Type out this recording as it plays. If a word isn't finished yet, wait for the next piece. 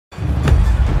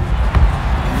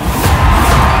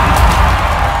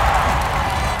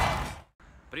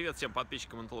всем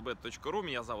подписчикам intelbet.ru,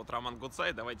 меня зовут Роман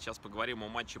Гуцай. Давайте сейчас поговорим о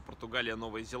матче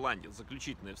Португалия-Новая Зеландия.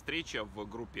 Заключительная встреча в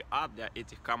группе А для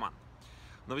этих команд.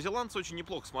 Новозеландцы очень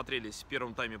неплохо смотрелись в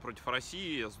первом тайме против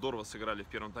России, здорово сыграли в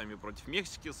первом тайме против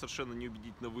Мексики, совершенно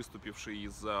неубедительно выступившие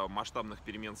из-за масштабных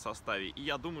перемен в составе. И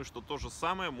я думаю, что то же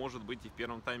самое может быть и в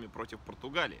первом тайме против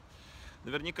Португалии.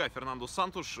 Наверняка Фернандо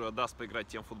Сантуш даст поиграть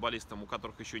тем футболистам, у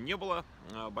которых еще не было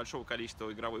большого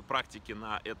количества игровой практики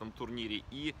на этом турнире.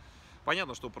 И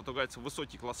понятно, что у португальцев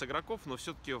высокий класс игроков, но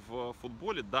все-таки в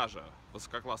футболе даже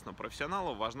высококлассным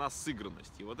профессионалам важна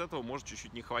сыгранность. И вот этого может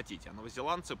чуть-чуть не хватить. А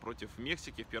новозеландцы против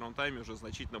Мексики в первом тайме уже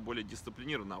значительно более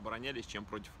дисциплинированно оборонялись, чем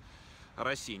против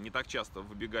России. Не так часто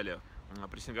выбегали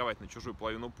прессинговать на чужую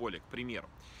половину поля, к примеру.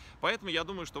 Поэтому я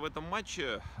думаю, что в этом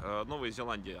матче Новая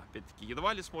Зеландия, опять-таки,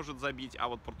 едва ли сможет забить, а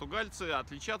вот португальцы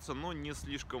отличатся, но не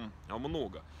слишком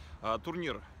много.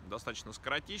 Турнир достаточно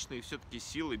скоротечный, и все-таки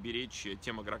силы беречь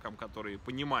тем игрокам, которые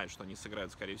понимают, что они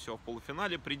сыграют, скорее всего, в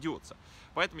полуфинале, придется.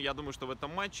 Поэтому я думаю, что в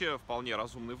этом матче вполне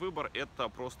разумный выбор. Это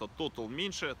просто тотал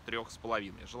меньше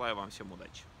 3,5. Желаю вам всем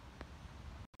удачи.